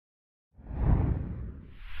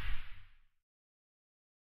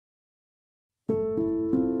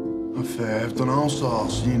I've done all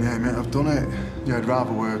sorts, you name it, I've done it. Yeah, I'd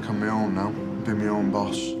rather work on my own now, be my own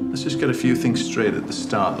boss. Let's just get a few things straight at the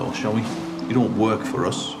start, though, shall we? You don't work for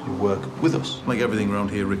us, you work with us. Like everything around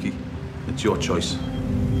here, Ricky. It's your choice.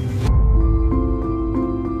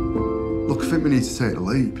 Look, I think we need to take the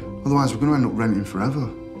leap. Otherwise, we're going to end up renting forever.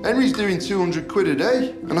 Henry's doing 200 quid a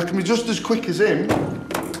day, and I can be just as quick as him.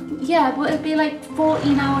 Yeah, but it'd be like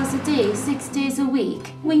 14 hours a day, 6 days a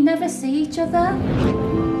week. We never see each other.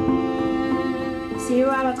 So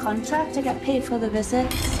you're out of contract to get paid for the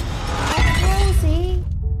visits? Rosie,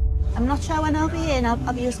 I'm not sure when I'll be in.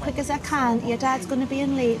 I'll be as quick as I can. Your dad's going to be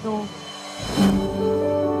in late, though.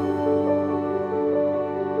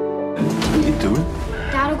 What are you doing?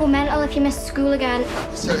 Dad will go mental if you miss school again.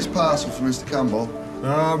 Set his parcel for Mr. Campbell.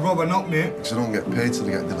 Robert, not mate. Because I don't get paid till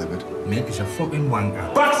they get delivered. Mate is a fucking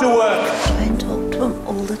wanker. Back to work! I try and talk to him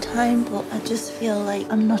all the time, but I just feel like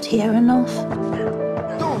I'm not here enough.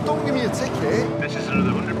 Don't give me a ticket. This is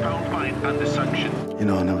another £100 fine and a sanction. You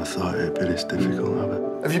know, I never thought it'd be this difficult, have it?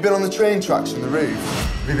 Have you been on the train tracks on the roof?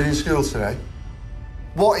 Have you been in school today?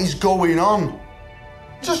 What is going on?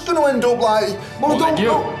 Just going to end up like... Well,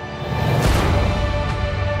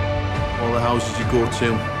 All the houses you go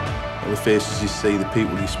to, all the faces you see, the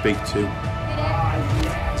people you speak to.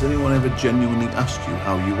 Has anyone ever genuinely asked you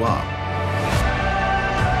how you are?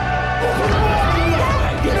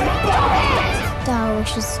 Dad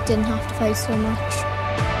wishes didn't have to fight so much.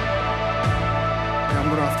 Yeah, I'm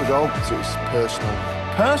going to have to go, so it's personal.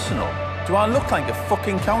 Personal? Do I look like a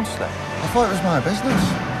fucking counsellor? I thought it was my business.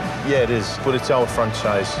 Yeah, it is, but it's our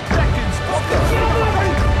franchise.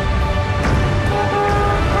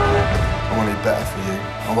 I want it better for you.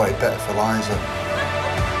 I want it better for Liza.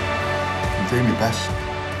 I'm doing my best.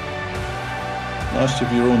 Nice to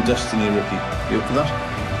have your own destiny, Ricky. You up for that?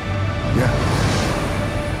 Yeah.